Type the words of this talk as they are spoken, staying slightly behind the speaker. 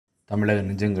தமிழக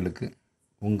நெஞ்சங்களுக்கு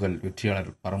உங்கள் வெற்றியாளர்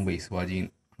பரம்பை சிவாஜியின்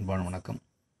அன்பான வணக்கம்.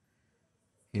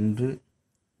 இன்று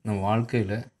நம்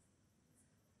வாழ்க்கையில்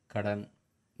கடன்,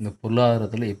 இந்த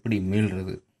பொருளாதாரத்தில் எப்படி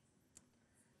மீள்றது,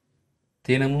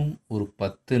 தினமும் ஒரு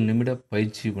 10 நிமிட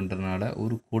பயிற்சி பண்ணுறதுனால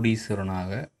ஒரு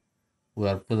கோடீஸ்வரனாக ஒரு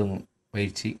அற்புதம்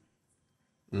பயிற்சி,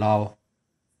 லா ஆஃப்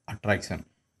அட்ராக்ஷன்.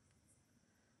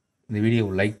 இந்த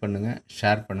வீடியோவை லைக் பண்ணுங்கள்,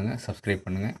 ஷேர் பண்ணுங்கள், சப்ஸ்கிரைப்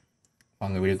பண்ணுங்கள்.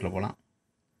 வாங்க வீடியோக்குள்ளே போகலாம்.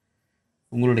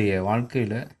 உங்களுடைய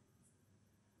வாழ்க்கையில்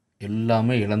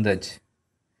எல்லாமே இழந்தாச்சு,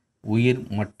 உயிர்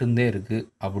மட்டும்தான் இருக்குது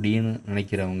அப்படின்னு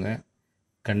நினைக்கிறவங்க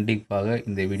கண்டிப்பாக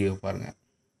இந்த வீடியோவை பாருங்கள்.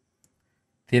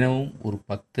 தினமும் ஒரு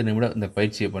 10 நிமிடம் இந்த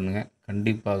பயிற்சியை பண்ணுங்கள்.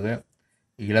 கண்டிப்பாக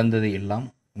இழந்ததை எல்லாம்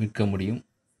மீட்க முடியும்.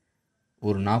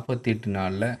 ஒரு 48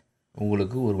 நாளில்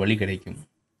உங்களுக்கு ஒரு வழி கிடைக்கும்.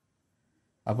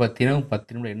 அப்போ தினமும்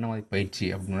 10 நிமிடம் என்ன மாதிரி பயிற்சி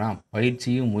அப்படின்னா,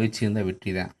 பயிற்சியும் முயற்சியும் தான்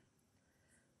வெற்றி தான்.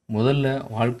 முதல்ல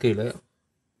வாழ்க்கையில்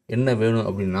என்ன வேணும்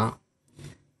அப்படின்னா,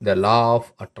 இந்த லா ஆஃப்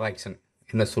அட்ராக்ஷன்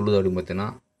என்ன சொல்லுது அப்படின்னு பார்த்தீங்கன்னா,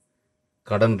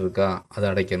 கடன் இருக்கா அதை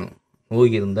அடைக்கணும்,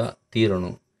 நோய் இருந்தால்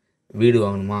தீரணும், வீடு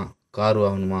வாங்கணுமா, கார்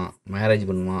வாங்கணுமா, மேரேஜ்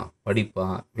பண்ணணுமா, படிப்பா,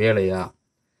 வேலையா.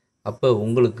 அப்போ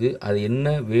உங்களுக்கு அது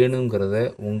என்ன வேணுங்கிறத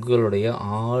உங்களுடைய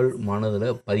ஆழ்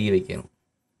மனதில் பதிய வைக்கணும்.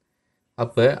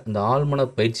 அப்போ அந்த ஆழ்மன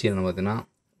பயிற்சி என்ன பார்த்தீங்கன்னா,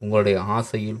 உங்களுடைய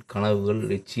ஆசைகள், கனவுகள்,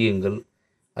 லட்சியங்கள்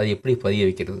அது எப்படி பதிய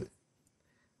வைக்கிறது.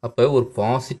 அப்போ ஒரு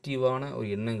பாசிட்டிவான ஒரு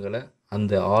எண்ணங்களை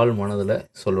அந்த ஆழ் மனதில்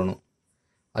சொல்லணும்.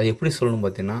 அது எப்படி சொல்லணும்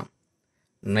பார்த்தீங்கன்னா,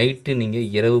 நைட்டு நீங்கள்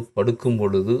இரவு படுக்கும்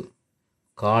பொழுது,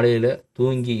 காலையில்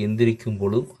தூங்கி எந்திரிக்கும்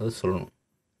பொழுதும் அதை சொல்லணும்.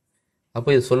 அப்போ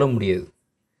இது சொல்ல முடியாது.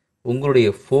 உங்களுடைய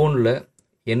ஃபோனில்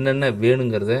என்னென்ன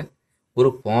வேணுங்கிறத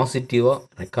ஒரு பாசிட்டிவாக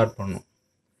ரெக்கார்ட் பண்ணணும்.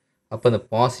 அப்போ அந்த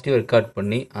பாசிட்டிவாக ரெக்கார்ட்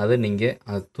பண்ணி அதை நீங்கள்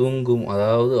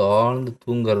அதாவது ஆழ்ந்து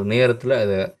தூங்குற நேரத்தில்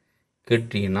அதை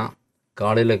கேட்டிங்கன்னா,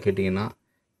 காலையில் கேட்டிங்கன்னா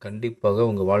கண்டிப்பாக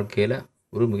உங்கள் வாழ்க்கையில்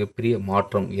ஒரு மிகப்பெரிய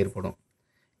மாற்றம் ஏற்படும்.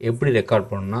 எப்படி ரெக்கார்ட்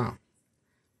பண்ணணும்னா,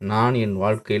 நான் என்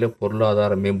வாழ்க்கையில்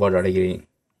பொருளாதார மேம்பாடு அடைகிறேன்,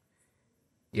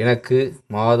 எனக்கு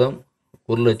மாதம்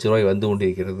 1,00,000 ரூபாய் வந்து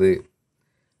கொண்டிருக்கிறது,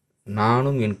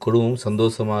 நானும் என் குடும்பமும்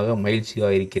சந்தோஷமாக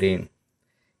மகிழ்ச்சியாக இருக்கிறேன்,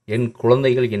 என்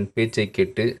குழந்தைகள் என் பேச்சை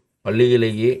கேட்டு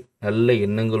பள்ளியிலேயே நல்ல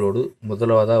எண்ணங்களோடு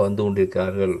முதலாவதாக வந்து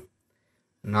கொண்டிருக்கிறார்கள்,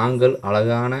 நாங்கள்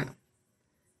அழகான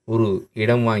ஒரு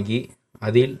இடம் வாங்கி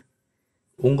அதில்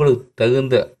உங்களுக்கு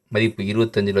தகுந்த மதிப்பு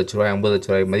 25 லட்ச ரூபாய், 50 லட்ச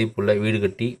ரூபாய் மதிப்புள்ள வீடு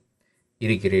கட்டி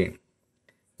இருக்கிறேன்,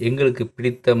 எங்களுக்கு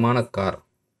பிடித்தமான கார்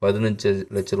 15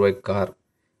 லட்ச ரூபாய் கார்,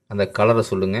 அந்த கலரை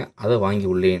சொல்லுங்கள், அதை வாங்கி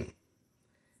உள்ளேன்,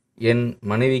 என்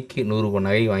மனைவிக்கு 100 பவுன்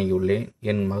நகை வாங்கி உள்ளேன்,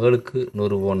 என் மகளுக்கு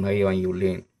 100 பவுன் நகை வாங்கி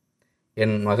உள்ளேன்,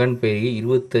 என் மகன் பெயரில்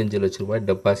 25 லட்ச ரூபாய்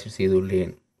டெபாசிட்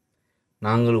செய்துள்ளேன்,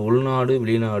 நாங்கள் உள்நாடு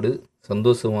வெளிநாடு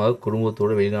சந்தோஷமாக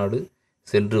குடும்பத்தோடு வெளிநாடு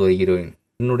சென்று வருகிறேன்,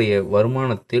 என்னுடைய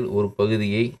வருமானத்தில் ஒரு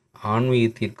பகுதியை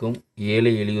ஆன்மீகத்திற்கும்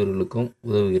ஏழை எளியோர்களுக்கும்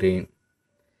உதவுகிறேன்.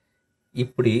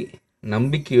 இப்படி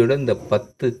நம்பிக்கையோட இந்த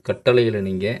 10 கட்டளைகளை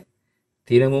நீங்கள்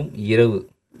தினமும் இரவு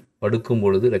படுக்கும்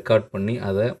பொழுது ரெக்கார்ட் பண்ணி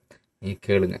அதை நீங்கள்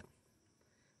கேளுங்க.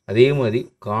 அதே மாதிரி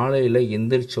காலையில்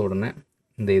எந்திரிச்ச உடனே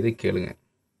இந்த இதை கேளுங்க.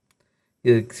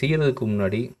 இது செய்கிறதுக்கு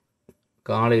முன்னாடி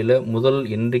காலையில்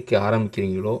என்றைக்கு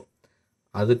ஆரம்பிக்கிறீங்களோ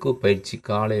அதுக்கு பயிற்சி.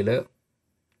 காலையில்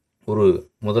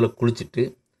முதல்ல குளிச்சுட்டு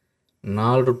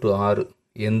 4 to 6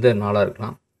 எந்த நாளாக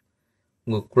இருக்கலாம்,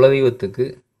 உங்கள் குலதெய்வத்துக்கு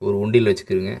ஒரு உண்டியல்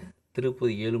வச்சுக்கிறங்க.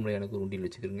 திருப்பதி ஏழுமலையானுக்கு ஒரு உண்டியல்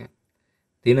வச்சுக்கிறங்க.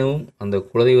 தினமும் அந்த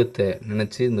குலதெய்வத்தை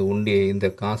நினச்சி இந்த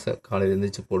காசை காலையில்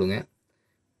எழுந்திரிச்சு போடுங்க.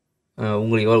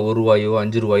 உங்களுக்கு எவ்வளோ, 1 ரூபாயோ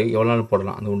 5 ரூபாயோ எவ்வளோ நாள்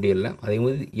போடலாம் அந்த உண்டியலில். அதே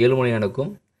மாதிரி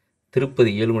ஏழுமலையானுக்கும்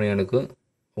திருப்பதி ஏழுமலையானுக்கும்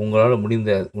உங்களால்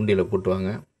முடிந்த உண்டியலை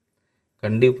போட்டுவாங்க.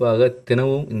 கண்டிப்பாக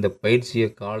தினமும் இந்த பயிற்சியை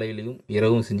காலையிலையும்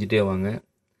இரவும் செஞ்சுட்டே வாங்க.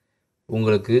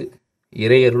 உங்களுக்கு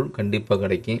இறையருள் கண்டிப்பாக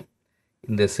கிடைக்கும்.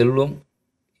 இந்த செல்வம்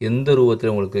எந்த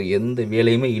ரூபத்தில், உங்களுக்கு எந்த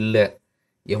வேலையுமே இல்லை,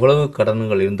 எவ்வளவு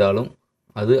கடன்கள் இருந்தாலும்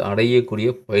அது அடையக்கூடிய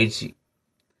பயிற்சி.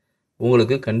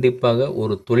 உங்களுக்கு கண்டிப்பாக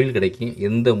ஒரு தொழில் கிடைக்கும்.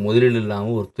 எந்த முதலீடு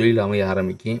இல்லாமல் ஒரு தொழில் அமைய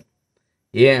ஆரம்பிக்கும்.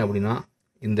 ஏன் அப்படின்னா,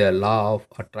 இந்த லா ஆஃப்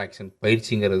அட்ராக்ஷன்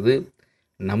பயிற்சிங்கிறது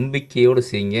நம்பிக்கையோடு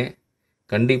செய்யுங்க.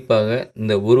 கண்டிப்பாக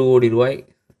இந்த 1 கோடி ரூபாய்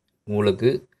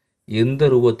உங்களுக்கு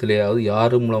எந்த ரூபத்திலேயாவது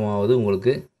யார் மூலமாவது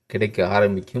உங்களுக்கு கிடைக்க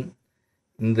ஆரம்பிக்கும்.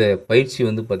 இந்த பயிற்சி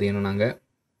பார்த்திங்கன்னா, நாங்கள்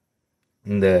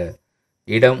இந்த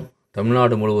இடம்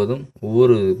தமிழ்நாடு முழுவதும்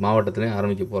ஒவ்வொரு மாவட்டத்திலையும்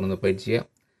ஆரம்பிக்க போகிறோம் இந்த பயிற்சியை.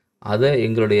 அதை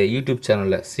எங்களுடைய யூடியூப்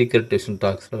சேனலில் சீக்ரெட் டியூஷன்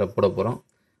டாக்ஸில் போட போகிறோம்.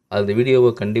 அந்த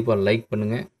வீடியோவை கண்டிப்பாக லைக்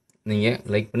பண்ணுங்கள். நீங்கள்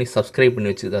லைக் பண்ணி சப்ஸ்கிரைப்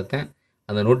பண்ணி வச்சுதான்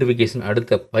அந்த நோட்டிஃபிகேஷன்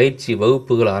அடுத்த பயிற்சி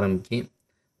வகுப்புகள் ஆரம்பிக்கும்.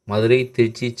 மதுரை,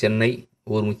 திருச்சி, சென்னை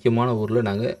ஒரு முக்கியமான ஊரில்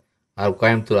நாங்கள்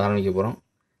கோயம்புத்தூர் ஆரம்பிக்க போகிறோம்.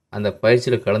 அந்த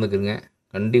பயிற்சியில் கலந்துக்குங்க.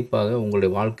 கண்டிப்பாக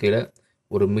உங்களுடைய வாழ்க்கையில்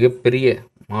ஒரு மிகப்பெரிய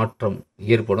மாற்றம்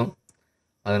ஏற்படும்.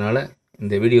 அதனால்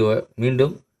இந்த வீடியோவை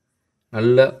மீண்டும்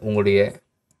நல்ல உங்களுடைய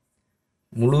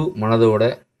முழு மனதோட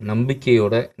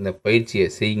நம்பிக்கையோட இந்த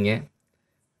பயிற்சியை செய்யுங்க.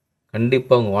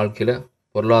 கண்டிப்பாக உங்கள் வாழ்க்கையில்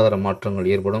பொருளாதார மாற்றங்கள்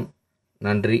ஏற்படும்.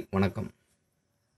 நன்றி, வணக்கம்.